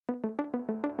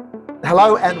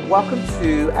Hello and welcome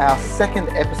to our second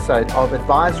episode of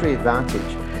Advisory Advantage,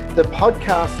 the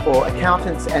podcast for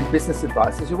accountants and business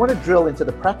advisors who want to drill into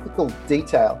the practical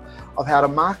detail of how to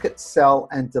market, sell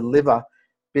and deliver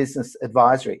business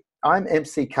advisory. I'm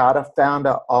MC Carter,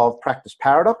 founder of Practice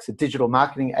Paradox, a digital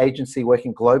marketing agency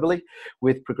working globally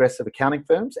with progressive accounting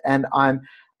firms, and I'm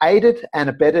aided and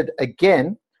abetted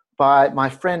again by my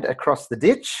friend across the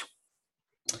ditch,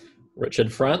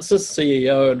 Richard Francis,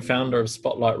 CEO and founder of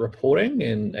Spotlight Reporting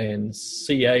and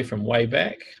CA from way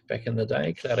back in the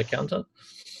day, cloud accountant.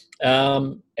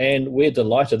 And we're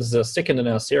delighted. This is our second in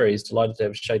our series. Delighted to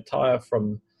have Shay Tyre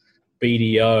from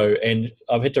BDO. And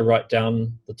I've had to write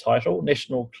down the title,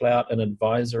 National Cloud and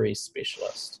Advisory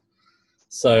Specialist.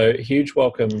 So huge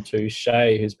welcome to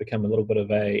Shay, who's become a little bit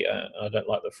of I don't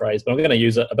like the phrase, but I'm going to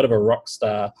use it, a bit of a rock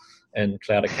star in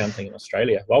cloud accounting in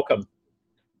Australia. Welcome.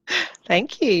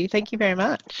 Thank you. Thank you very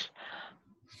much.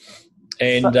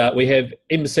 And we have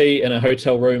MC in a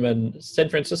hotel room in San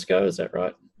Francisco. Is that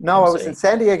right? No, MC? I was in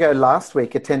San Diego last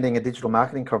week attending a digital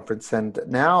marketing conference, and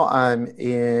now I'm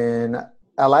in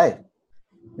LA,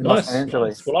 in Los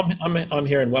Angeles. Nice. Well, I'm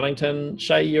here in Wellington.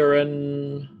 Shay, you're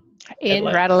in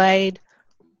Adelaide.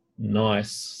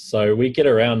 Nice. So we get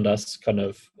around us kind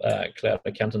of cloud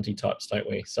accountancy types, don't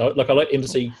we? So look, I'll let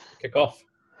MC kick off.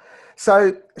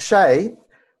 So Shay,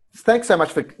 thanks so much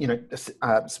for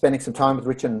spending some time with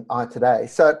Rich and I today.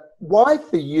 So why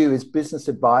for you is business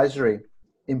advisory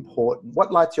important?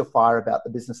 What lights your fire about the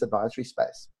business advisory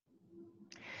space?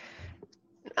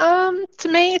 To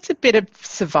me, it's a bit of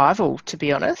survival, to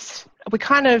be honest. We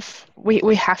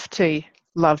have to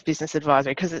love business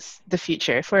advisory because it's the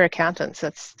future. If we're accountants,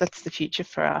 that's the future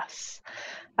for us.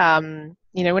 We're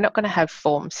not going to have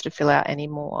forms to fill out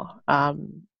anymore.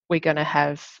 We're going to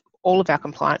have all of our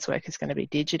compliance work is going to be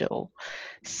digital.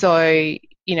 So,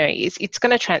 it's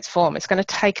going to transform. It's going to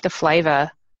take the flavour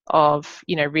of,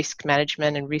 risk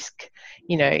management and risk,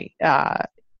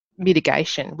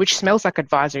 mitigation, which smells like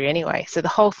advisory anyway. So the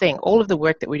whole thing, all of the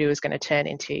work that we do is going to turn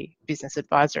into business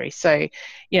advisory. So,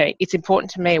 it's important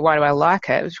to me. Why do I like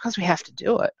it? It's because we have to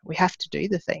do it. We have to do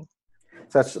the thing.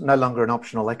 So it's no longer an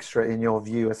optional extra in your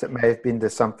view, as it may have been to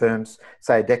some firms,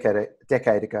 say, a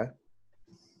decade ago.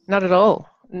 Not at all.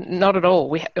 Not at all.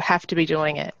 We have to be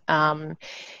doing it.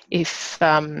 If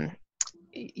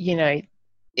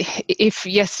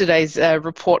yesterday's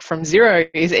report from Xero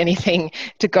is anything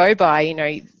to go by,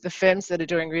 the firms that are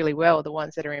doing really well are the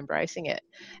ones that are embracing it.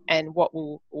 And what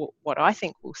I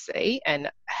think we'll see,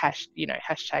 and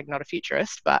hashtag not a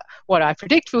futurist, but what I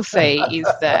predict we'll see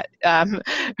is that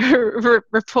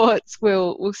reports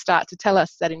will start to tell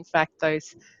us that in fact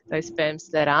those firms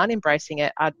that aren't embracing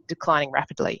it are declining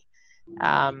rapidly.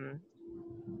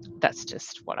 That's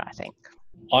just what I think.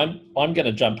 I'm going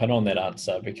to jump in on that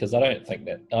answer because I don't think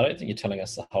you're telling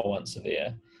us the whole answer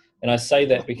there, and I say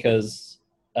that because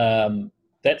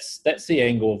that's the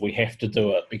angle of we have to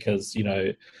do it because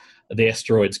the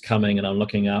asteroid's coming and I'm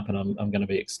looking up and I'm going to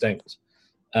be extinct.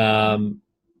 Why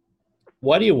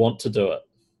do you want to do it?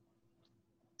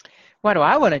 Why do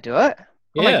I want to do it?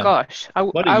 Yeah. Oh my gosh, I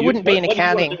wouldn't be in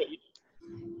accounting.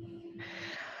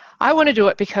 I want to do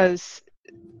it because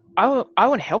I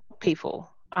want to help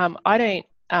people. I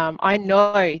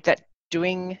know that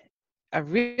doing a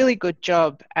really good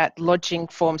job at lodging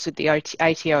forms with the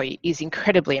ATO is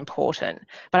incredibly important,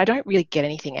 but I don't really get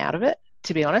anything out of it,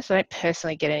 to be honest. I don't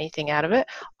personally get anything out of it.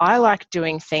 I like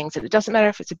doing things that it doesn't matter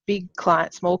if it's a big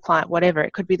client, small client, whatever.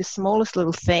 It could be the smallest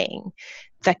little thing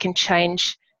that can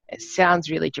change. It sounds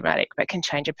really dramatic, but can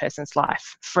change a person's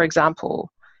life. For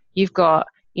example, you've got,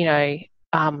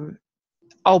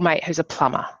 old mate who's a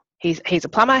plumber. He's a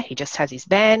plumber, he just has his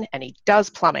van and he does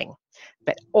plumbing.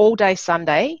 But all day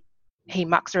Sunday, he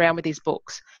mucks around with his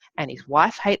books and his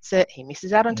wife hates it. He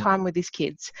misses out on time with his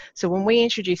kids. So when we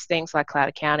introduce things like cloud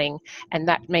accounting, and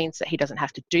that means that he doesn't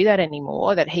have to do that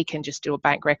anymore, that he can just do a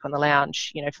bank rec on the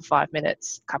lounge, for 5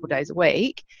 minutes, a couple of days a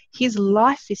week, his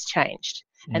life is changed.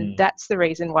 And that's the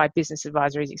reason why business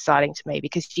advisory is exciting to me,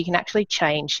 because you can actually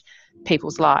change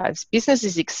people's lives. Business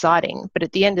is exciting, but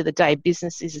at the end of the day,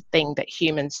 business is a thing that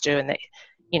humans do and that,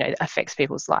 affects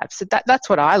people's lives. So that's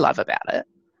what I love about it.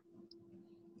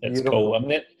 That's cool. I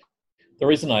mean, the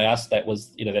reason I asked that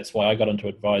was, that's why I got into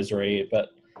advisory, but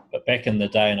back in the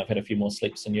day, and I've had a few more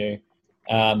sleeps than you,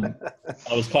 I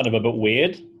was kind of a bit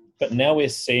weird, but now we're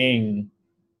seeing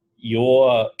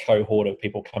your cohort of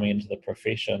people coming into the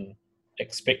profession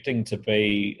expecting to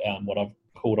be what I've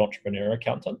called entrepreneur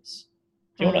accountants.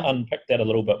 Do you want to unpick that a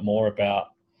little bit more about,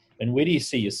 and where do you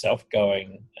see yourself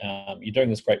going? You're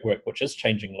doing this great work, which is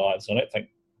changing lives.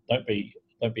 Don't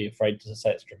be afraid to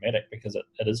say it's dramatic because it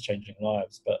is changing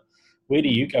lives. But where do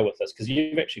you go with this? Because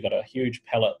you've actually got a huge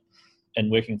palette in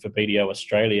working for BDO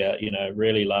Australia,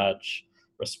 really large,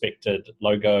 respected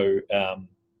logo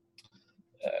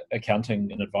accounting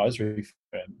and advisory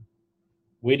firm.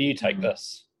 Where do you take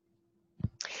this?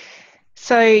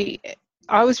 So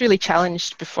I was really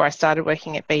challenged before I started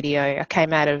working at BDO. I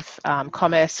came out of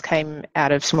commerce, came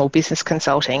out of small business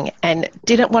consulting, and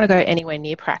didn't want to go anywhere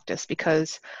near practice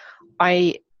because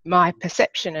my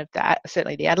perception of that,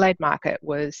 certainly the Adelaide market,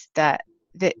 was that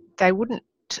they wouldn't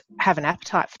have an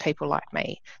appetite for people like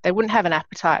me. They wouldn't have an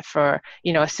appetite for,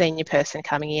 a senior person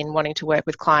coming in wanting to work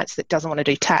with clients that doesn't want to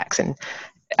do tax, and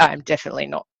I'm definitely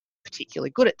not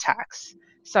particularly good at tax.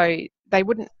 So they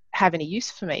wouldn't have any use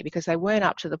for me because they weren't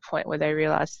up to the point where they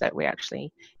realised that we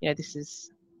actually, this is,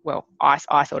 well, I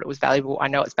thought it was valuable. I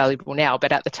know it's valuable now,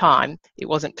 but at the time it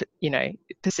wasn't,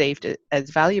 perceived as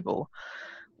valuable.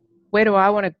 Where do I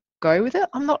want to go with it?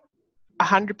 I'm not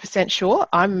 100% sure.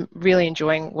 I'm really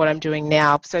enjoying what I'm doing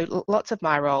now. So lots of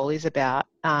my role is about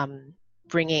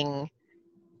bringing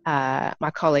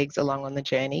my colleagues along on the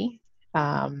journey,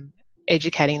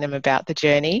 educating them about the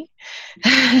journey.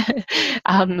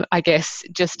 I guess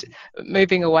just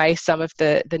moving away some of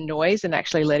the noise and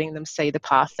actually letting them see the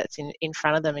path that's in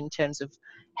front of them in terms of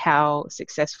how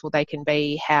successful they can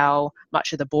be, how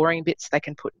much of the boring bits they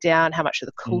can put down, how much of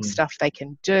the cool stuff they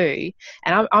can do.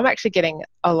 And I'm actually getting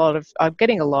a lot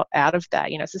out of that.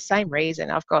 It's the same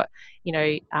reason I've got,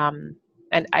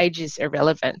 and age is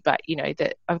irrelevant, but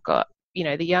that I've got,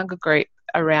 the younger group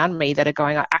around me that are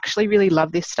going, I actually really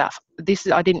love this stuff.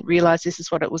 I didn't realize this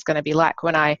is what it was going to be like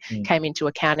when I came into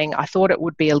accounting. I thought it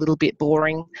would be a little bit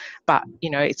boring, but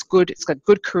it's good. It's got a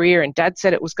good career, and Dad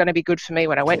said it was going to be good for me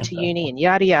when I went to uni and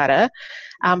yada yada.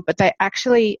 But they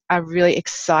actually are really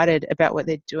excited about what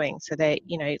they're doing. So they're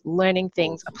learning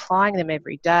things, applying them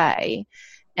every day,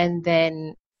 and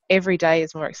then every day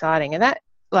is more exciting. And that,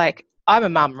 I'm a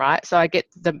mum, right? So I get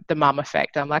the mum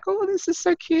effect. I'm like, oh, this is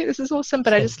so cute. This is awesome.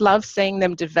 But I just love seeing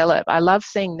them develop. I love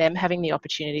seeing them having the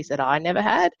opportunities that I never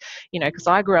had, because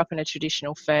I grew up in a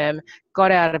traditional firm,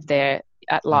 got out of there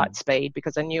at light speed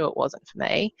because I knew it wasn't for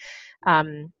me.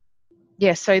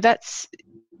 So that's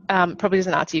probably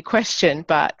doesn't answer your question,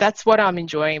 but that's what I'm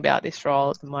enjoying about this role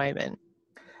at the moment.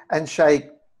 And Shay,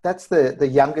 that's the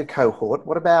younger cohort.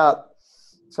 What about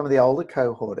some of the older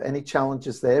cohort? Any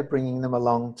challenges there, bringing them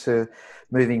along to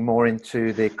moving more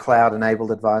into the cloud-enabled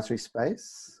advisory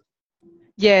space?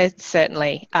 Yeah,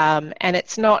 certainly. And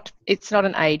it's not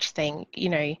an age thing.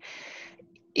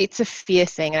 It's a fear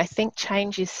thing. And I think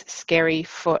change is scary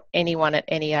for anyone at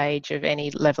any age of any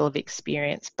level of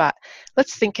experience. But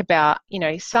let's think about,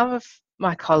 some of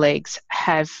my colleagues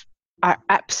are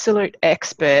absolute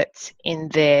experts in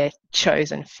their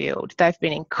chosen field. They've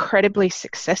been incredibly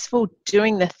successful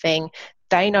doing the thing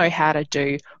they know how to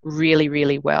do really,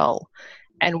 really well.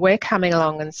 And we're coming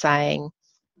along and saying,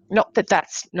 not that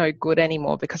that's no good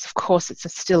anymore, because of course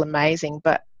it's still amazing,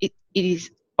 but it is,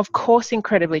 of course,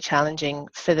 incredibly challenging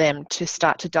for them to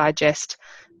start to digest,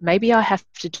 maybe I have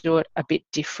to do it a bit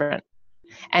different.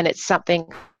 And it's something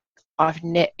I've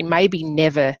maybe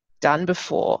never done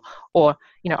before, or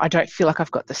I don't feel like I've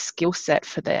got the skill set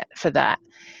for that.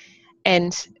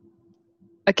 And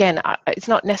again, it's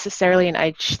not necessarily an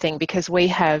age thing, because we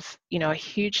have a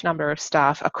huge number of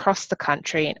staff across the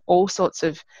country and all sorts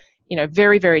of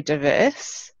very, very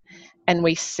diverse, and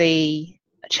we see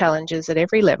challenges at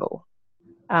every level.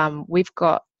 We've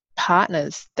got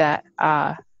partners that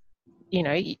are,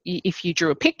 if you drew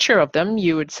a picture of them,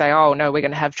 you would say, oh no, we're going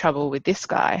to have trouble with this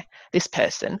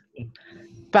person.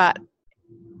 But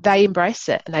they embrace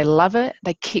it and they love it.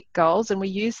 They kick goals, and we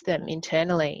use them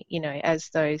internally,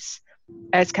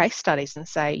 as case studies, and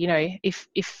say,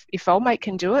 if old mate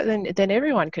can do it, then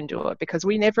everyone can do it, because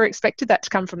we never expected that to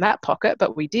come from that pocket,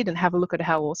 but we did, and have a look at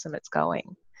how awesome it's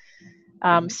going.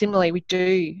 Similarly, we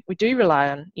do rely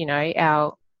on,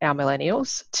 our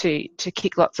millennials to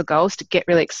kick lots of goals, to get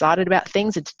really excited about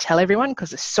things and to tell everyone,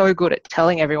 because they're so good at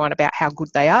telling everyone about how good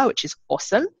they are, which is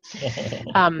awesome.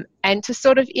 And to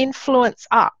sort of influence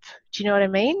up. Do you know what I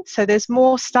mean? So there's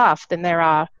more staff than there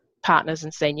are partners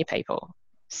and senior people.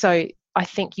 So I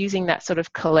think using that sort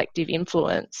of collective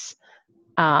influence,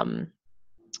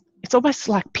 it's almost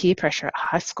like peer pressure at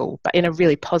high school, but in a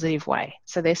really positive way.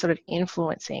 So they're sort of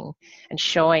influencing and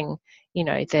showing,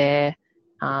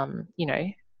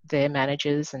 their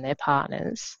managers and their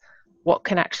partners what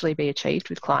can actually be achieved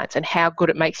with clients and how good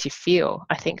it makes you feel.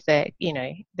 I think they're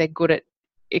good at,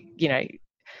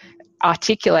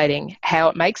 articulating how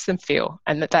it makes them feel,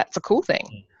 and that's a cool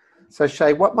thing. So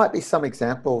Shay, what might be some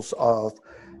examples of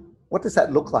what does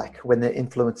that look like when they're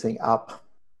influencing up?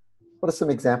 What are some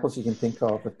examples you can think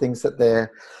of things that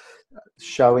they're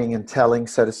showing and telling,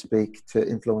 so to speak, to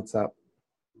influence up?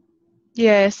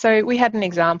 Yeah, so we had an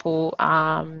example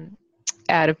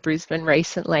out of Brisbane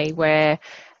recently where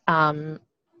I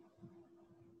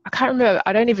can't remember.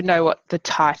 I don't even know what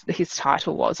his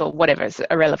title was or whatever. It's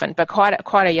irrelevant. But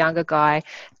quite a younger guy,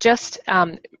 just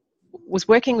was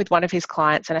working with one of his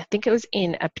clients, and I think it was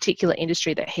in a particular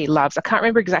industry that he loves. I can't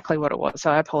remember exactly what it was,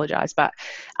 so I apologise. But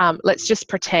let's just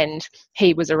pretend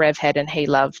he was a rev head and he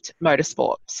loved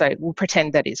motorsport. So we'll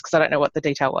pretend that is, because I don't know what the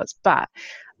detail was. But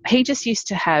he just used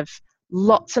to have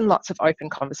lots and lots of open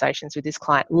conversations with his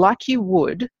client, like you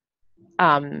would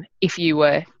if you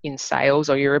were in sales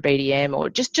or you're a BDM, or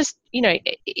just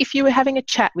if you were having a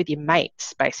chat with your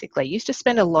mates. Basically, he used to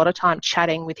spend a lot of time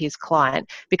chatting with his client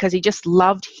because he just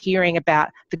loved hearing about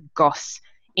the goss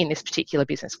in this particular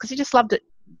business, because he just loved it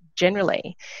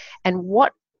generally. And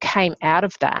what came out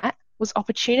of that was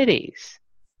opportunities.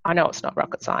 I know it's not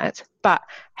rocket science, but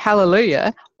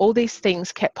hallelujah, all these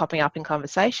things kept popping up in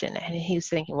conversation, and he was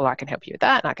thinking, well, I can help you with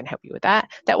that and I can help you with that.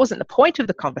 That wasn't the point of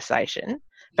the conversation,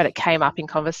 but it came up in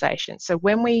conversation. So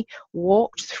when we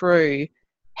walked through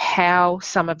how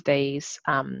some of these,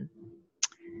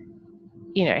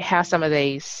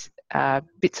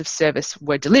 bits of service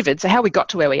were delivered, so how we got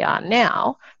to where we are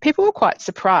now, people were quite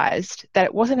surprised that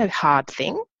it wasn't a hard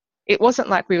thing. It wasn't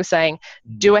like we were saying,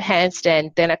 do a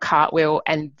handstand, then a cartwheel,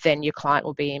 and then your client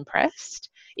will be impressed.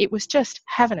 It was just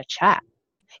having a chat.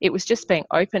 It was just being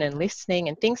open and listening,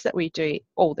 and things that we do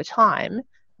all the time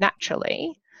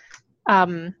naturally.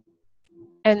 And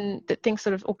that things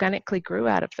sort of organically grew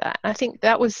out of that. And I think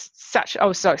that was I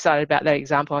was so excited about that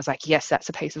example. I was like, yes, that's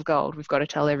a piece of gold. We've got to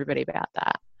tell everybody about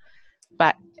that.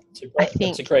 But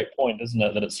it's a great point, isn't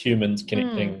it? That it's humans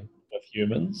connecting with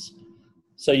humans.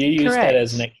 So you use that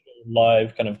as an actual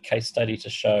live kind of case study to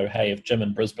show, hey, if Jim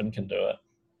in Brisbane can do it,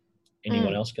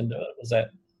 anyone else can do it. Was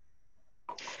that?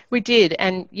 We did,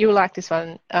 and you'll like this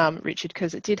one, Richard,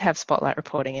 because it did have spotlight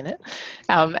reporting in it.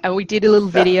 And we did a little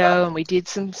video, and we did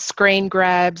some screen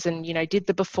grabs, and did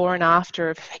the before and after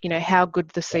of how good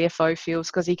the CFO feels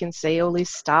because he can see all his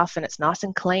stuff and it's nice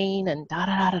and clean and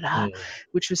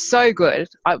which was so good.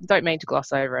 I don't mean to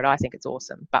gloss over it. I think it's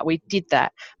awesome. But we did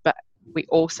that. But we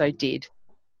also did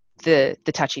the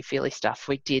touchy-feely stuff.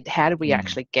 We did, how did we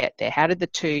actually get there? How did the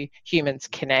two humans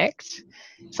connect?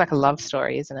 It's like a love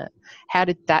story, isn't it? How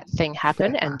did that thing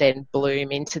happen and then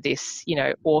bloom into this,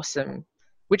 awesome,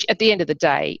 which at the end of the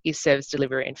day is service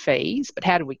delivery and fees, but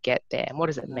how do we get there and what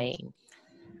does it mean?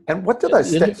 And what do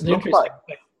those steps look like?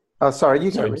 Oh, sorry,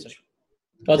 you go, Rich.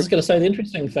 I was just going to say, the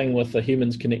interesting thing with the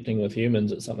humans connecting with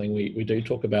humans, it's something we do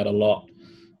talk about a lot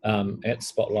at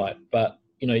Spotlight, but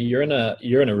you're in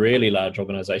a really large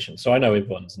organization. So I know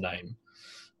everyone's name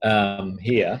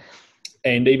here.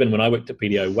 And even when I worked at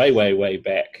PDO way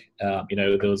back,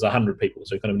 there was 100 people,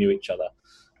 so we kind of knew each other.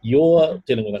 You're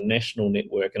dealing with a national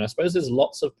network. And I suppose there's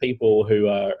lots of people who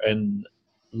are in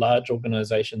large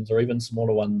organizations or even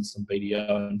smaller ones in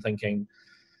BDO and thinking,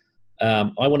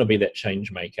 I want to be that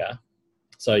change maker.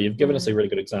 So you've given us a really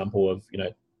good example of,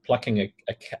 plucking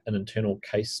an internal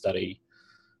case study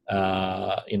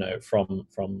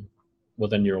from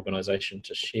within your organization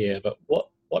to share. But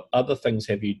what other things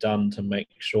have you done to make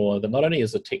sure that not only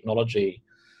is the technology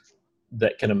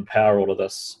that can empower all of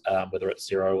this, whether it's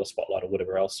Xero or Spotlight or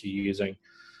whatever else you're using,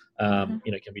 can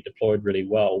be deployed really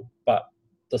well, but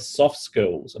the soft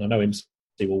skills, and I know MC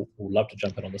will love to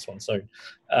jump in on this one soon,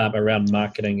 around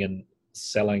marketing and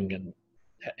selling, and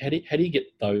how do you get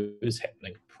those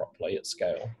happening properly at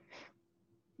scale?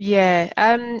 Yeah,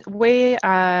 we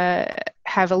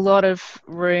have a lot of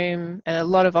room and a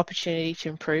lot of opportunity to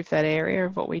improve that area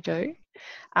of what we do.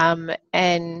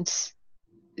 And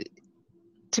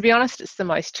to be honest, it's the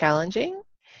most challenging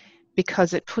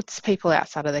because it puts people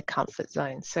outside of their comfort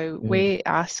zone. So we're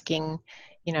asking,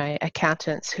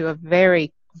 accountants who are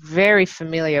very, very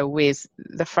familiar with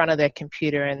the front of their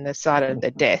computer and the side of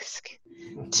their desk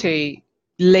to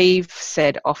leave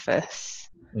said office,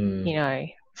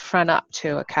 front up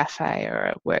to a cafe or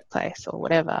a workplace or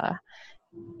whatever,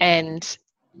 and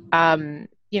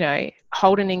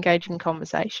hold an engaging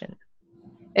conversation.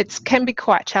 It can be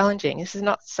quite challenging. This is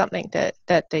not something that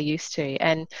they're used to.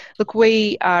 And look,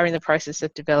 we are in the process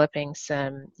of developing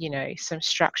some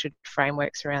structured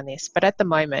frameworks around this. But at the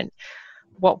moment,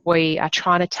 what we are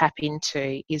trying to tap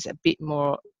into is a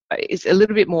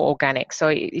little bit more organic. So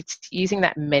it's using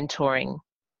that mentoring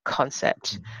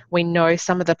concept. We know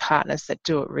some of the partners that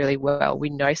do it really well. We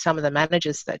know some of the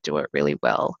managers that do it really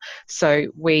well. So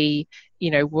we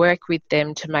work with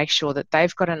them to make sure that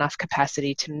they've got enough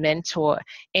capacity to mentor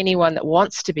anyone that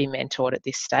wants to be mentored at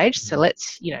this stage. So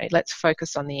let's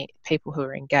focus on the people who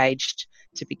are engaged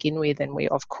to begin with, and we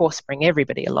of course bring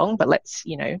everybody along, but let's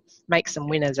make some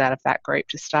winners out of that group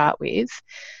to start with.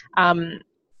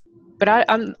 But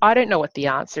I don't know what the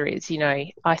answer is.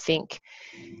 I think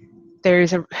there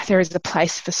is a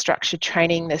place for structured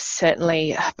training. There's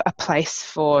certainly a place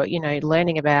for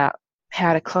learning about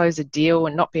how to close a deal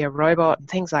and not be a robot and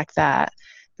things like that.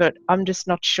 But I'm just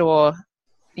not sure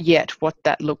yet what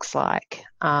that looks like.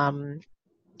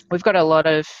 We've got a lot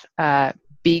of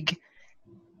big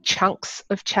chunks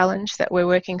of challenge that we're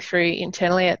working through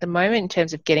internally at the moment in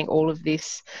terms of getting all of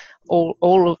this, all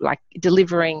of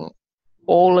delivering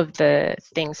all of the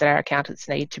things that our accountants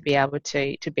need to be able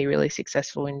to be really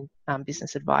successful in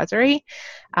business advisory.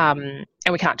 And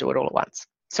we can't do it all at once.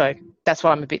 So that's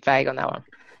why I'm a bit vague on that one.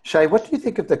 Shay, what do you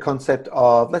think of the concept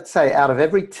of, let's say, out of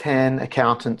every 10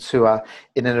 accountants who are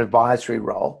in an advisory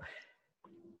role,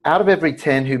 out of every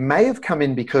 10 who may have come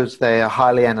in because they are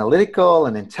highly analytical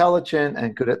and intelligent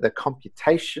and good at the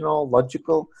computational,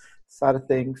 logical side of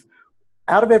things,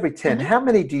 out of every 10, how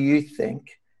many do you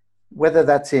think, whether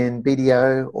that's in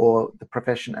BDO or the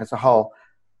profession as a whole,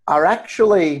 are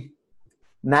actually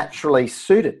naturally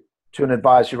suited to an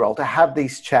advisory role, to have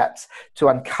these chats, to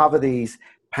uncover these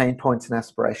pain points and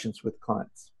aspirations with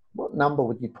clients? What number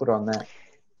would you put on that?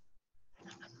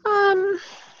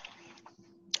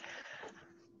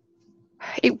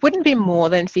 It wouldn't be more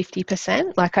than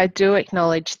 50%. I do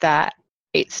acknowledge that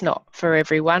it's not for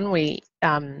everyone.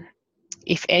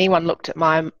 If anyone looked at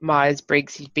my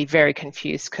Myers-Briggs, you'd be very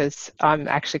confused because I'm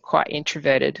actually quite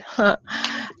introverted. Not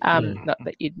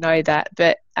that you'd know that,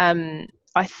 but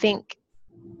I think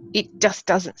it just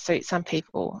doesn't suit some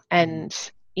people. And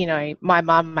my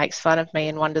mum makes fun of me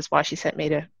and wonders why she sent me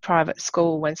to private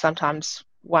school when sometimes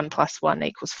 1 +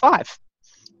 1 = 5,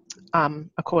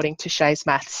 according to Shay's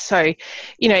maths. So,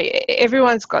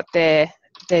 everyone's got their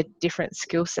different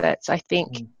skill sets. I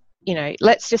think,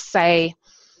 let's just say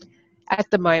at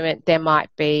the moment there might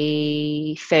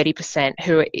be 30%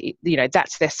 who,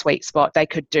 that's their sweet spot. They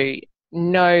could do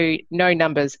no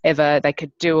numbers ever. They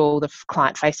could do all the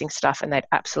client-facing stuff and they'd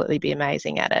absolutely be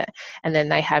amazing at it. And then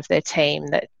they have their team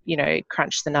that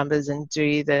crunch the numbers and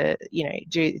do the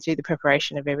do the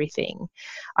preparation of everything.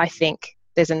 I think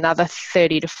there's another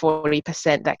 30 to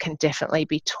 40% that can definitely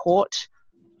be taught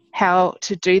how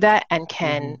to do that and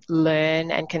can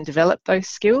learn and can develop those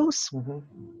skills.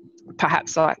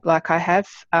 Perhaps like I have.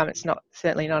 It's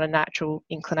certainly not a natural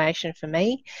inclination for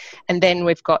me. And then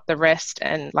we've got the rest,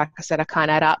 and like I said, I can't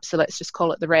add up, so let's just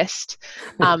call it the rest,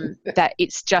 that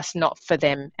it's just not for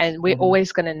them. And we're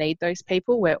always going to need those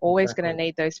people. We're always going to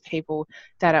need those people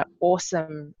that are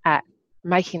awesome at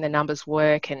making the numbers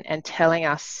work and telling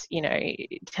us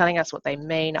what they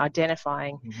mean,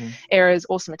 identifying errors,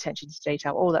 awesome attention to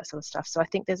detail, all that sort of stuff. So I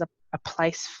think there's a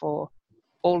place for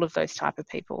all of those type of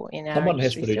people in our Someone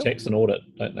has to do still. tax and audit,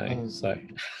 don't they? So.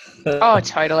 Oh,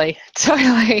 totally.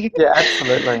 Yeah,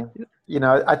 absolutely.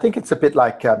 I think it's a bit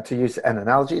like, to use an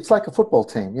analogy, it's like a football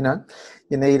team.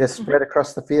 You need a spread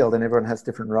across the field, and everyone has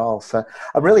different roles. So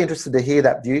I'm really interested to hear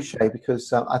that view, Shay,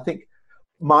 because I think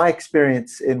my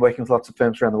experience in working with lots of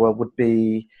firms around the world would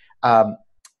be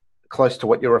close to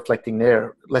what you're reflecting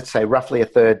there. Let's say roughly a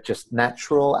third just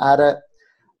natural at it.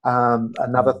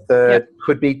 Another third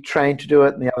could be trained to do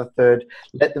it, and the other third,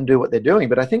 let them do what they're doing.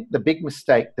 But I think the big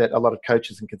mistake that a lot of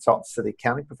coaches and consultants to the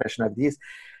accounting profession over the years,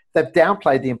 they've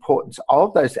downplayed the importance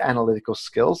of those analytical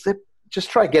skills. They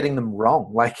just try getting them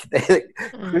wrong. They're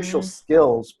crucial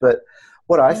skills. But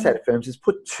what I say to firms is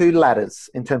put 2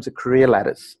 ladders in terms of career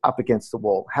ladders up against the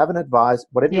wall. Have an advisor,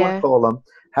 whatever you want to call them,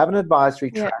 have an advisory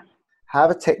track,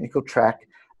 have a technical track,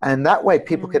 and that way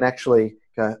people can actually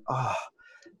go, oh,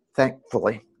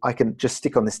 thankfully, I can just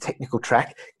stick on this technical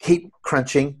track, keep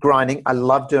crunching, grinding. I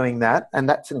love doing that. And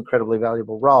that's an incredibly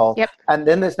valuable role. Yep. And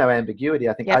then there's no ambiguity.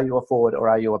 I think, are you a forward or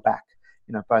are you a back?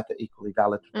 Both are equally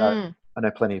valid. I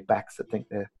know plenty of backs that think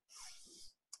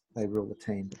they rule the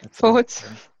team. Forwards.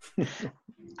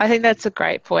 I think that's a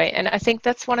great point. And I think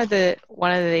that's one of the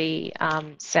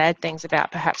sad things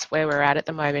about perhaps where we're at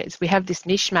the moment is we have this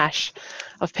mishmash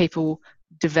of people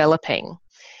developing,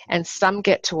 and some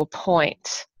get to a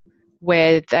point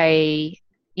where they,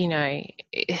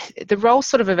 the roles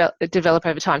sort of develop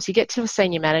over time. So you get to a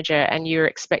senior manager and you're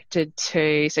expected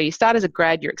to, so you start as a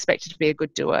grad, you're expected to be a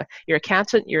good doer. You're an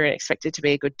accountant, you're expected to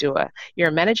be a good doer. You're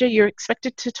a manager, you're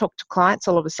expected to talk to clients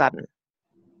all of a sudden.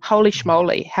 Holy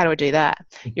schmoly, how do I do that?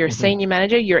 You're a senior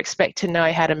manager, you're expected to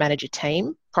know how to manage a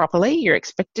team properly, you're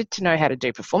expected to know how to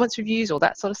do performance reviews, all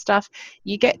that sort of stuff.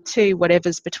 You get to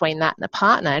whatever's between that and a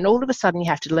partner, and all of a sudden you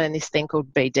have to learn this thing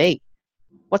called BD.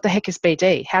 What the heck is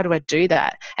BD? How do I do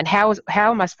that? And how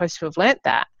am I supposed to have learnt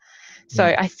that? So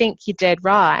I think you're dead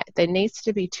right. There needs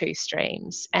to be two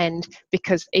streams, and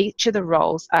because each of the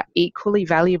roles are equally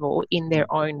valuable in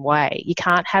their own way. You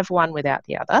can't have one without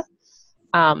the other.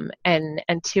 And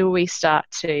until we start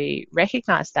to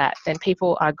recognise that, then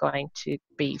people are going to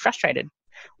be frustrated,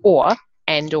 or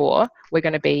we're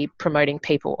going to be promoting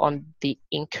people on the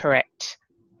incorrect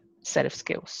set of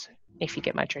skills, if you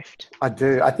get my drift. I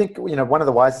do. I think, one of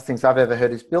the wisest things I've ever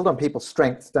heard is build on people's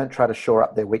strengths. Don't try to shore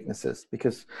up their weaknesses,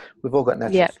 because we've all got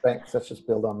natural strengths. Let's just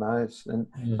build on those and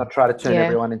not try to turn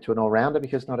everyone into an all-rounder,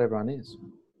 because not everyone is.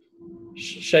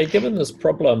 Shay, given this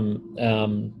problem,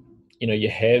 you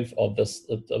have of this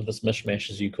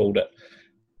mishmash, as you called it,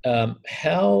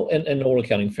 how, and all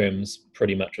accounting firms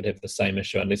pretty much would have the same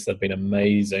issue, unless they've been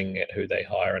amazing at who they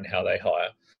hire and how they hire.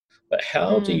 But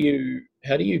how do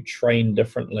you train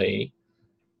differently,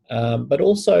 but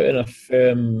also in a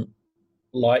firm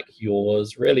like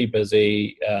yours, really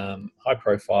busy, high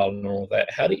profile and all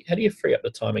that? How do you free up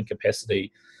the time and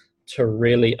capacity to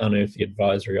really unearth the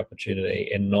advisory opportunity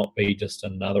and not be just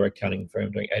another accounting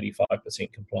firm doing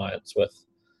 85% compliance with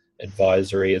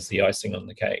advisory as the icing on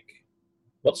the cake?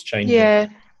 What's changing?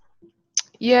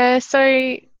 Yeah.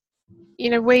 So,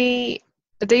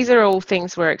 these are all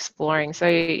things we're exploring. So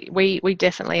we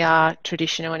definitely are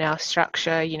traditional in our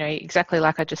structure, exactly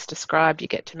like I just described. You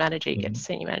get to manager, you get to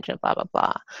senior manager, blah, blah,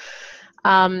 blah.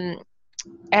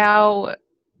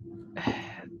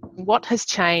 What has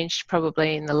changed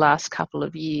probably in the last couple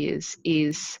of years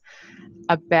is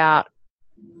about,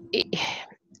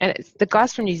 and the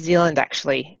guys from New Zealand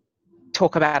actually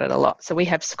talk about it a lot. So we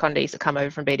have secondees that come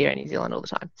over from BDO New Zealand all the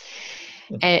time.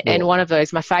 And one of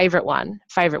those, my favourite one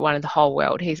in the whole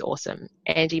world, he's awesome,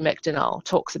 Andy McDonnell,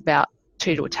 talks about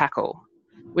two to a tackle,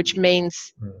 which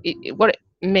means, what it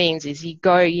means is you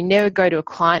never go to a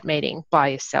client meeting by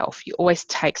yourself. You always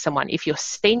take someone. If you're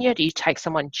senior, you take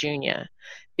someone junior,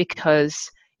 because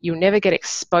you'll never get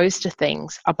exposed to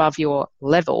things above your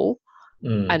level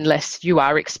unless you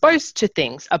are exposed to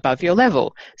things above your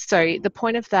level. So the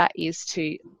point of that is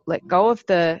to let go of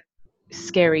the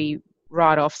scary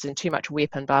write-offs and too much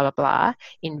whip and blah, blah, blah.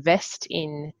 Invest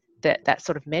in that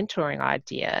sort of mentoring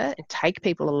idea and take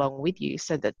people along with you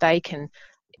so that they can,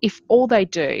 if all they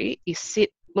do is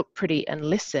sit, look pretty and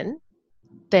listen,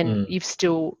 then you've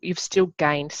still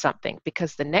gained something,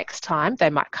 because the next time they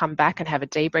might come back and have a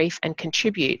debrief and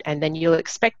contribute, and then you'll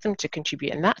expect them to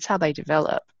contribute, and that's how they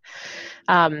develop.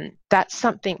 That's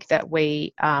something that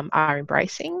we are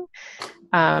embracing.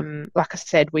 Like I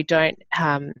said, we've got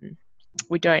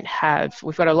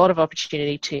a lot of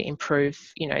opportunity to improve,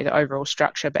 the overall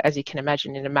structure, but as you can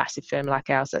imagine, in a massive firm like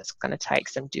ours, that's going to take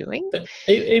some doing. But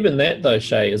even that though,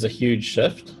 Shay, is a huge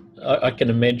shift. I can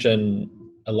imagine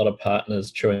a lot of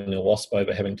partners chewing a wasp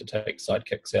over having to take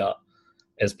sidekicks out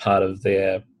as part of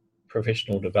their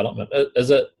professional development. Is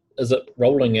it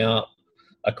rolling out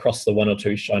across the one or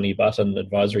two shiny button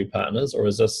advisory partners, or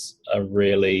is this a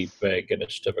really big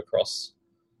initiative across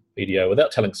BDO?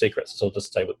 Without telling secrets, so I'll just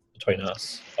stay between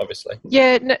us, obviously.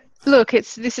 Yeah, no, look,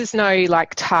 this is no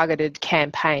targeted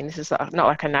campaign. This is not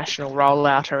like a national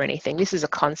rollout or anything. This is a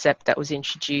concept that was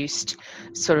introduced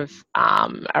sort of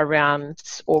around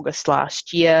August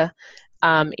last year,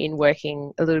 in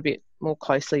working a little bit more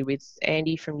closely with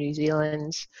Andy from New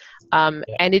Zealand, and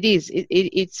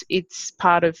it's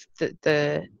part of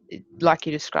the like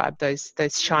you described, those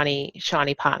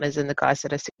shiny partners and the guys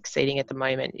that are succeeding at the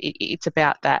moment. It's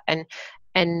about that, and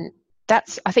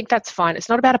I think that's fine. It's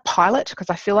not about a pilot, because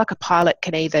I feel like a pilot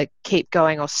can either keep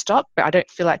going or stop, but I don't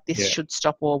feel like this should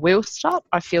stop or will stop.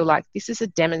 I feel like this is a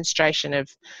demonstration of,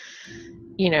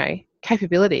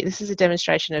 capability. This is a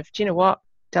demonstration of, do you know what?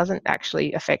 Doesn't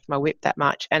actually affect my whip that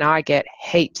much, and I get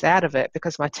heaps out of it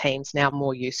because my team's now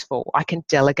more useful. I can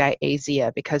delegate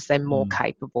easier because they're more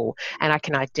capable, and I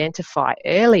can identify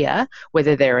earlier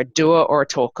whether they're a doer or a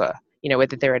talker,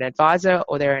 whether they're an advisor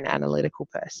or they're an analytical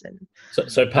person.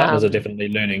 So partners are definitely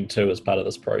learning too as part of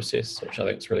this process, which I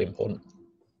think is really important.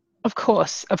 Of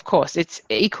course. It's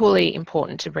equally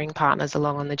important to bring partners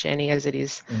along on the journey as it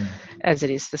is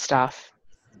the staff.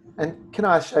 And can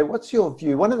I ask you, what's your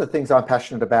view? One of the things I'm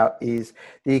passionate about is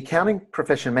the accounting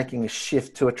profession making a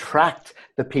shift to attract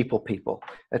the people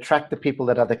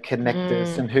that are the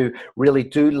connectors and who really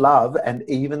do love, and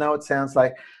even though it sounds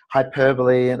like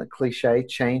hyperbole and a cliche,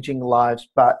 changing lives,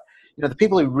 but the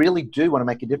people who really do want to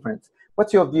make a difference.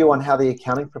 What's your view on how the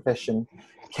accounting profession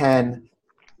can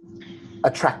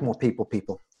attract more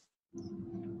people?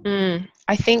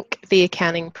 I think the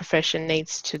accounting profession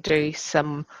needs to do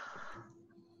some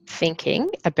thinking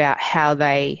about how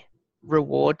they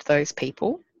reward those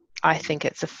people. I think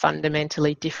it's a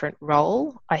fundamentally different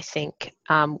role. I think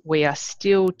we are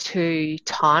still too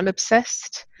time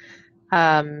obsessed.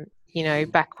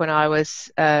 Back when I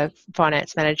was a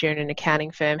finance manager in an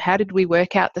accounting firm, how did we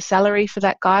work out the salary for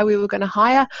that guy we were going to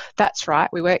hire? That's right.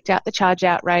 We worked out the charge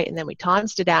out rate and then we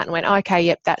times it out and went, okay,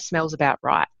 yep, that smells about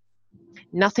right.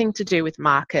 Nothing to do with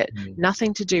market,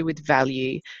 nothing to do with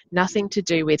value, nothing to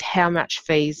do with how much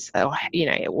fees, or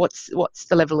what's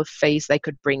the level of fees they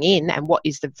could bring in and what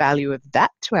is the value of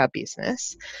that to our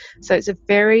business. So it's a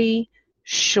very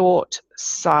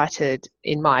short-sighted,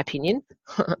 in my opinion,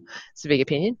 it's a big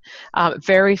opinion,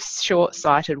 very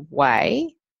short-sighted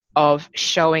way of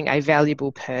showing a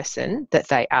valuable person that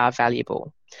they are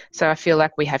valuable. So I feel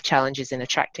like we have challenges in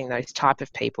attracting those type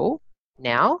of people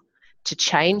now. To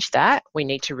change that, we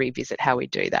need to revisit how we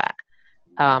do that.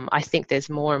 I think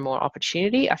there's more and more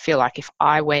opportunity. I feel like if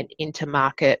I went into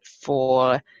market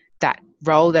for that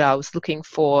role that I was looking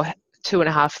for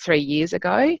 2.5, 3 years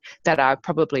ago, that I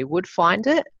probably would find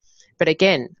it. But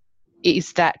again,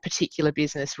 is that particular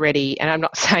business ready? And I'm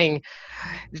not saying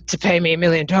to pay me $1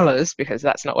 million because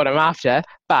that's not what I'm after,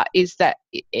 but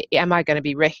am I going to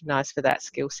be recognised for that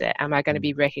skill set? Am I going to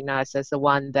be recognised as the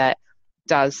one that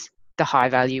does the high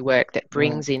value work, that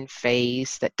brings in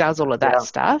fees, that does all of that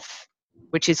stuff,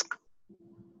 which is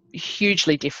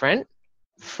hugely different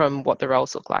from what the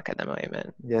roles look like at the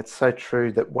moment. Yeah, it's so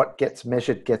true that what gets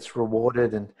measured gets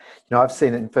rewarded. And, I've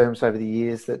seen it in firms over the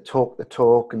years that talk the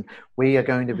talk and we are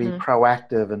going to be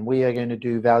proactive and we are going to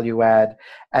do value add.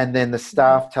 And then the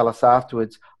staff tell us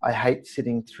afterwards, I hate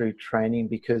sitting through training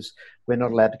because we're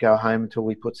not allowed to go home until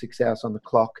we put 6 hours on the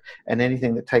clock. And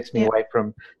anything that takes me away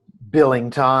from billing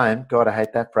time, God, I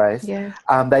hate that phrase. Yeah.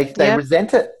 They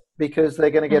resent it because they're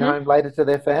going to get home later to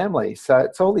their family. So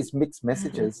it's all these mixed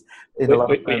messages in a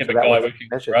lot of firms. We have a guy working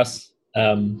for us,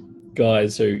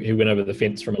 guys who went over the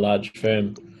fence from a large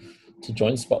firm to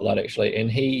join Spotlight actually,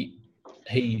 and he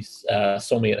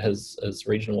saw me at his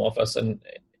regional office, and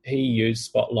he used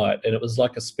Spotlight, and it was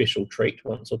like a special treat.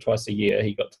 Once or twice a year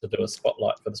he got to do a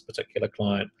Spotlight for this particular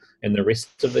client, and the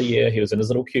rest of the year he was in his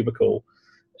little cubicle,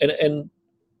 and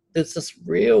there's this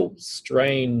real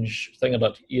strange thing I'd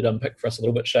like you to unpick for us a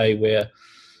little bit, Shay, where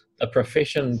a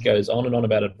profession goes on and on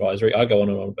about advisory. I go on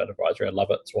and on about advisory. I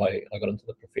love it. It's why I got into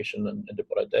the profession and did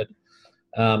what I did.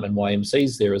 And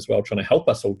YMC's there as well, trying to help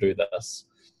us all do this.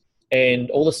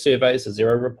 And all the surveys, the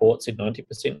Xero report said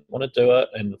 90% want to do it,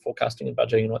 and the forecasting and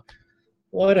budgeting.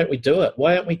 Why don't we do it?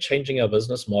 Why aren't we changing our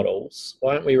business models?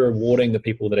 Why aren't we rewarding the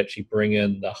people that actually bring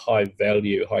in the high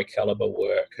value, high caliber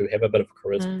work, who have a bit of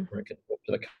charisma and can talk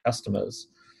to the customers,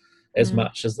 as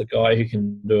much as the guy who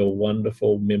can do a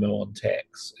wonderful memo on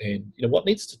tax? And what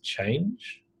needs to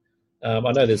change? I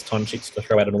know there's timesheets to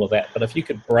throw out and all of that, but if you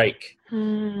could break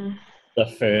the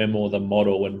firm or the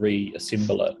model and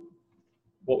reassemble it,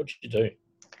 what would you do?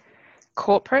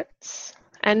 Corporates,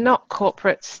 and not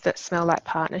corporates that smell like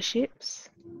partnerships,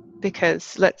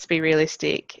 because let's be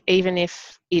realistic, even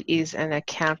if it is an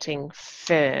accounting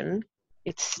firm,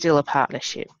 it's still a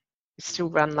partnership. It's still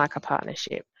run like a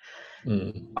partnership.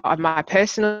 My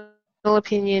personal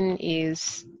opinion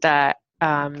is that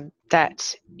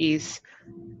that is,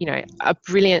 a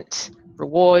brilliant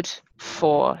reward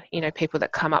for, people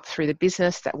that come up through the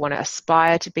business that want to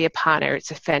aspire to be a partner.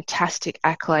 It's a fantastic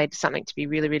accolade, something to be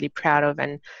really, really proud of.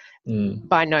 And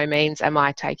by no means am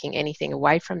I taking anything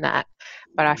away from that.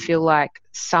 But I feel like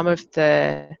some of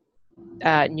the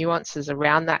nuances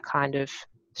around that kind of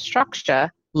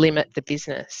structure limit the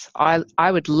business.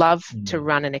 I would love to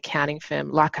run an accounting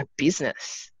firm like a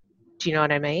business. Do you know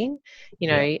what I mean?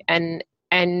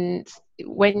 And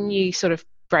when you sort of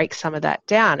break some of that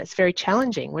down, it's very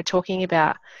challenging. We're talking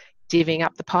about divvying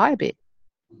up the pie a bit.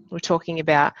 We're talking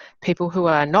about people who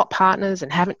are not partners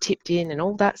and haven't tipped in and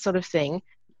all that sort of thing,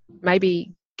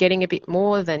 maybe getting a bit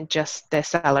more than just their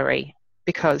salary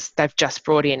because they've just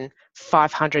brought in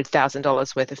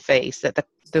 $500,000 worth of fees that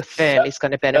the firm is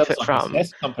going to benefit from. A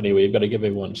SaaS company where you've got to give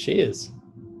everyone shares.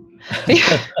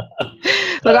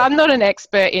 Look, I'm not an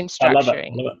expert in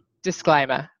structuring, I love it.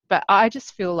 Disclaimer, but I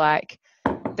just feel like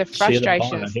the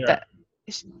frustrations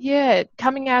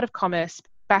coming out of commerce,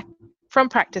 back from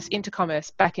practice into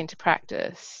commerce, back into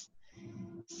practice,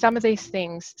 some of these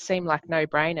things seem like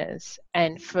no-brainers,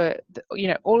 and for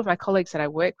all of my colleagues that I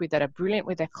work with that are brilliant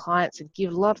with their clients and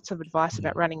give lots of advice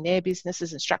about running their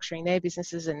businesses and structuring their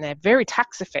businesses, and they're very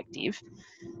tax effective,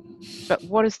 but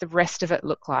what does the rest of it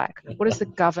look like? What does the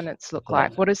governance look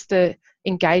like? What does the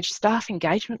staff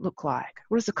engagement look like?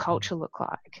 What does the culture look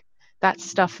like? That's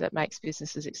stuff that makes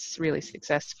businesses really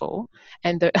successful.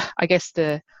 And I guess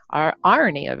our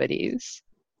irony of it is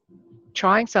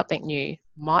trying something new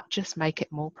might just make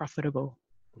it more profitable.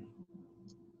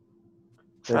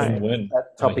 Win-win.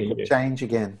 That topic of change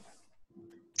again.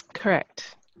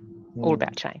 Correct. All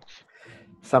about change.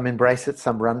 Some embrace it,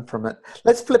 some run from it.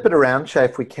 Let's flip it around, Shay,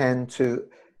 if we can, for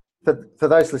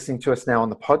those listening to us now on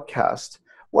the podcast.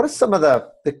 What are some of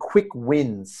the quick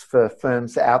wins for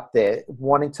firms out there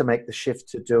wanting to make the shift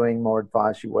to doing more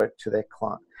advisory work to their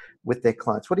with their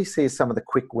clients? What do you see as some of the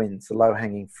quick wins, the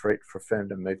low-hanging fruit for a firm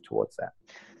to move towards that?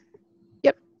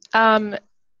 Yep.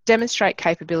 Demonstrate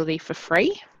capability for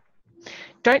free.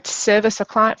 Don't service a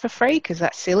client for free because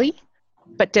that's silly,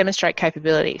 but demonstrate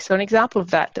capability. So an example of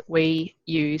that we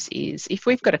use is if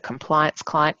we've got a compliance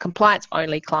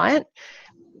only client,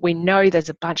 we know there's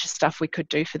a bunch of stuff we could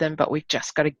do for them, but we've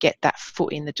just got to get that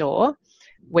foot in the door.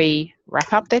 We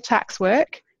wrap up their tax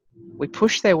work, we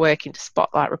push their work into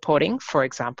Spotlight reporting, for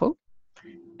example,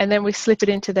 and then we slip it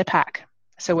into their pack.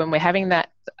 So when we're having that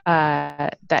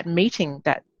meeting,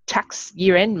 that tax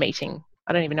year-end meeting,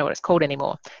 I don't even know what it's called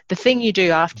anymore, the thing you do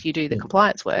after you do the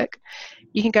compliance work,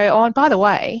 you can go, oh, and by the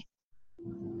way,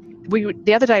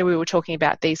 the other day we were talking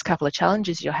about these couple of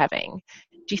challenges you're having.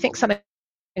 Do you think something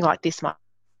like this might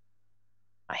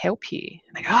help you?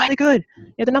 And they go, oh, they're good.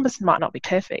 The numbers might not be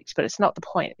perfect, but it's not the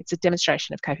point. It's a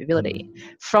demonstration of capability.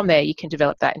 From there, you can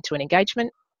develop that into an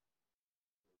engagement.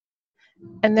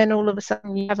 And then all of a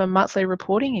sudden, you have a monthly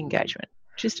reporting engagement,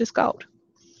 which is just gold.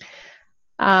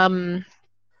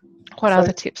 What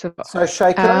other tips? So,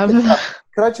 Shay,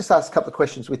 could I just ask a couple of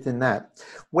questions within that?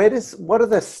 What are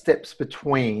the steps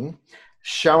between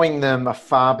showing them a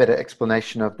far better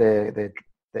explanation of their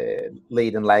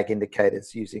lead and lag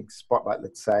indicators using Spotlight,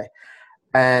 let's say,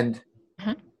 and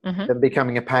them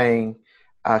becoming a paying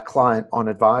client on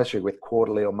advisory with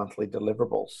quarterly or monthly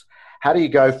deliverables? How do you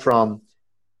go from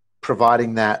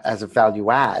providing that as a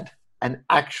value add and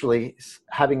actually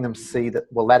having them see that,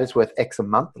 well, that is worth X a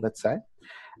month, let's say,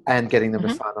 and getting them to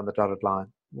sign on the dotted line?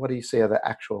 What do you see are the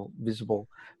actual visible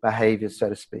behaviours, so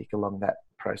to speak, along that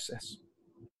process?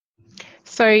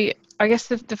 So I guess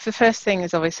the first thing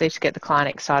is obviously to get the client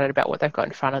excited about what they've got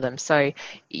in front of them. So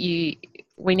we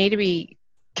need to be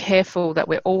careful that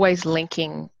we're always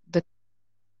linking the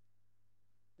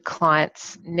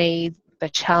client's needs, the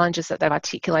challenges that they've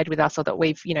articulated with us or that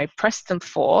we've, pressed them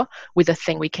for, with a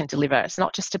thing we can deliver. It's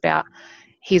not just about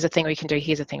here's a thing we can do,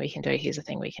 here's a thing we can do, here's a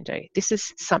thing we can do. This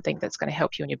is something that's going to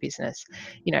help you in your business.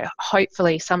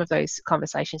 Hopefully some of those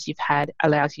conversations you've had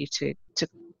allows you to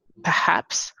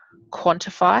perhaps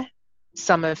quantify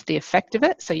some of the effect of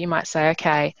it. So you might say,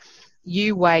 okay,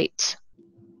 you wait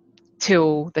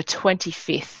till the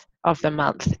 25th of the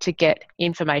month to get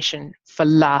information for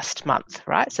last month,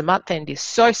 right? So month end is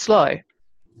so slow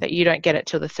that you don't get it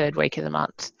till the third week of the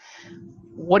month.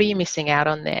 What are you missing out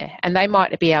on there? And they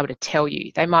might be able to tell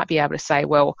you. They might be able to say,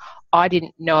 well, I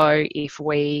didn't know if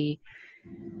we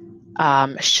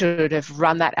should have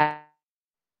run that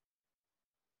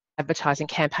advertising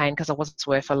campaign because I wasn't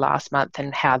sure for last month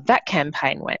and how that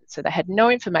campaign went. So they had no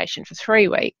information for 3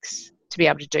 weeks to be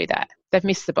able to do that. They've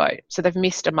missed the boat. So they've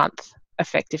missed a month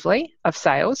effectively of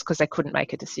sales because they couldn't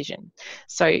make a decision.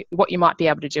 So what you might be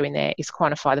able to do in there is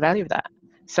quantify the value of that.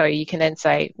 So you can then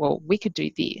say, well, we could do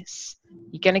this.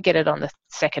 You're going to get it on the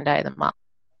second day of the month.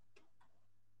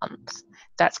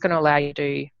 That's going to allow you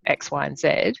to do X, Y, and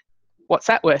Z. What's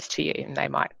that worth to you? And they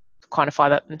might quantify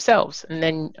that themselves. And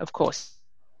then, of course,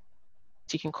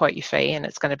 you can quote your fee and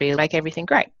it's going to be make everything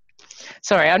great.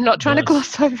 Sorry, I'm not trying to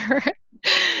gloss over it.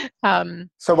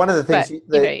 So one of the things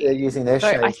they're using there,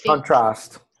 Shay, is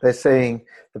contrast. They're seeing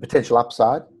the potential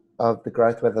upside of the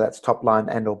growth, whether that's top line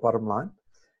and or bottom line,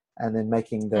 and then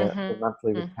making the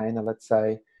monthly retainer, let's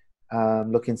say,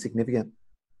 look insignificant,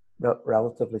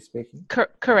 relatively speaking.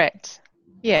 Correct.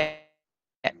 Yeah.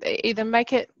 Either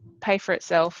make it pay for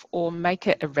itself or make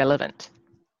it irrelevant.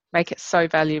 Make it so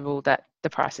valuable that the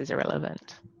price is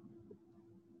irrelevant.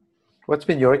 What's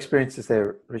been your experiences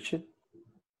there, Richard,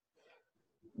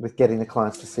 with getting the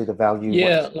clients to see the value?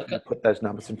 Put those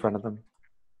numbers in front of them.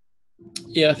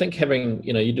 Yeah, I think having,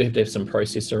 you do have to have some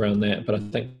process around that, but I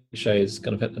think Shay's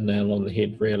kind of hit the nail on the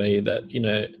head, really,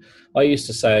 that, I used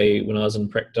to say when I was in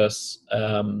practice,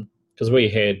 because we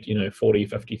had, $40,000,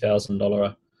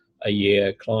 $50,000 a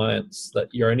year clients that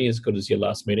you're only as good as your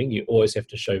last meeting. You always have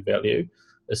to show value.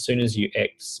 As soon as you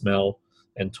act, smell,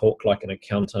 and talk like an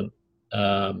accountant,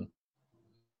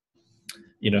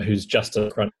 who's just a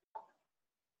crunch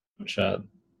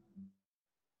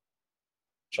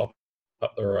shop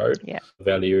up the road,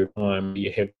 value time,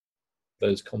 you have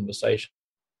those conversations.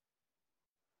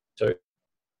 So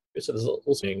there's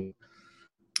also something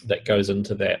that goes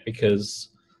into that, because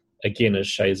again, as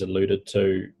Shay's alluded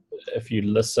to, if you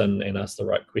listen and ask the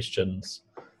right questions,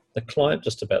 the client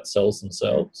just about sells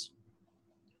themselves.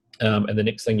 And the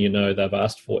next thing you know, they've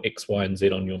asked for X, Y, and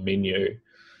Z on your menu.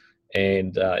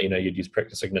 And, you'd use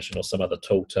Practice Ignition or some other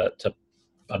tool to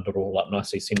bundle it all up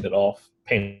nicely, send it off,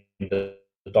 pen the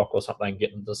doc or something,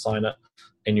 get them to sign it,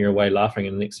 and you're away laughing.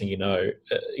 And the next thing you know,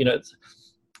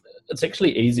 it's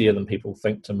actually easier than people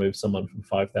think to move someone from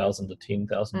 5,000 to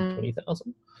 10,000,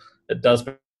 20,000. It does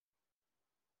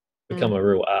become a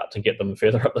real art to get them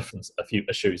further up a few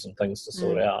issues and things to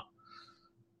sort out.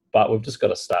 But we've just got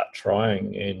to start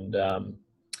trying. And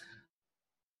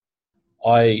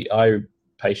I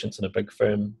patience in a big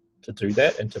firm to do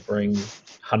that and to bring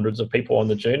hundreds of people on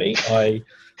the journey. I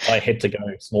had to go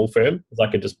small firm because I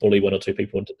could just bully one or two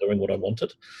people into doing what I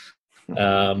wanted.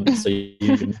 So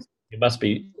you must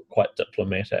be quite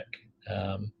diplomatic,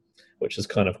 which is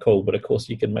kind of cool. But of course,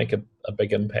 you can make a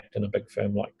big impact in a big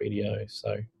firm like BDO.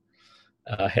 So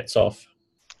hats off.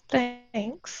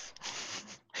 Thanks.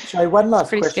 Shay, one last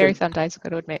question. Pretty scary some days, I've got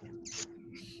to admit.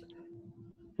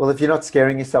 Well, if you're not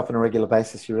scaring yourself on a regular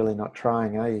basis, you're really not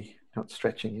trying, are you? Not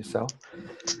stretching yourself.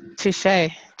 Touche.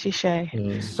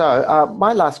 So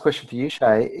my last question for you,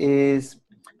 Shay, is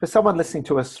for someone listening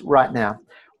to us right now,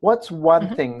 what's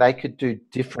one thing they could do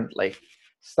differently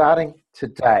starting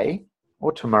today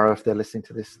or tomorrow if they're listening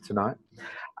to this tonight,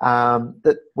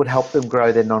 that would help them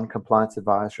grow their non-compliance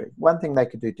advisory? One thing they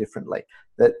could do differently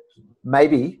that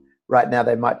maybe right now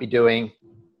they might be doing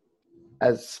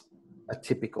as a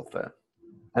typical firm,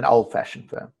 an old-fashioned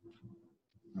firm.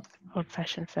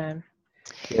 Old-fashioned firm.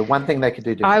 Yeah, one thing they could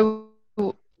do differently. I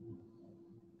will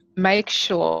make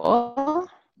sure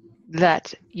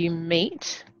that you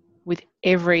meet with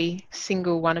every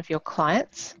single one of your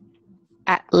clients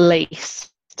at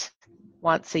least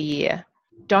once a year.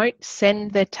 Don't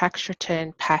send their tax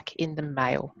return pack in the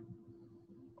mail.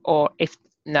 Or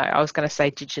I was going to say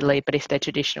digitally, but if they're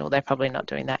traditional, they're probably not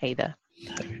doing that either.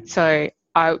 So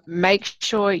I make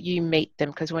sure you meet them,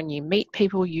 because when you meet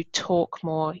people, you talk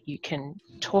more. You can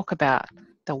talk about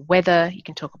the weather, you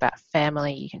can talk about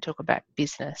family, you can talk about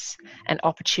business, and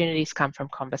opportunities come from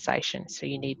conversation. So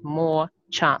you need more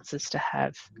chances to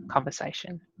have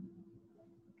conversation.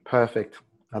 Perfect.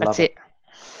 That's it.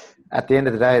 At the end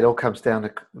of the day, it all comes down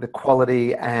to the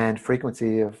quality and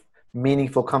frequency of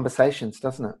meaningful conversations,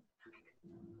 doesn't it?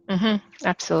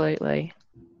 Absolutely.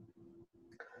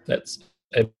 That's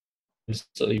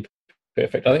absolutely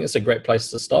perfect. I think it's a great place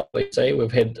to stop. Let's say we're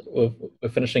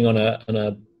finishing on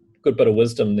a good bit of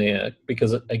wisdom there,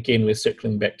 because again, we're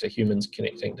circling back to humans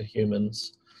connecting to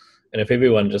humans, and if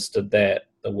everyone just did that,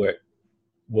 the work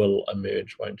will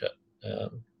emerge, won't it?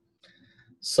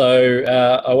 So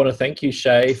I want to thank you,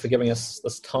 Shay, for giving us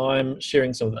this time,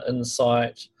 sharing some of the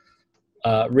insight.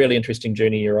 Really interesting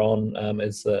journey you're on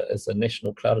as the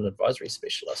National Cloud and Advisory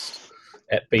Specialist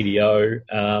at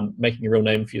BDO, making a real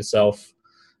name for yourself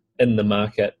in the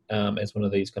market as one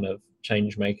of these kind of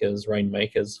change makers, rain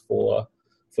makers for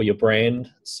your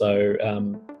brand. So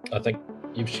I think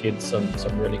you've shared some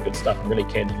really good stuff and really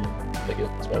candid figures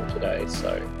as well today.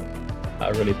 So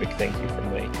a really big thank you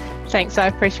from me. Thanks. I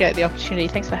appreciate the opportunity.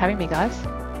 Thanks for having me, guys.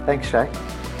 Thanks, Shay.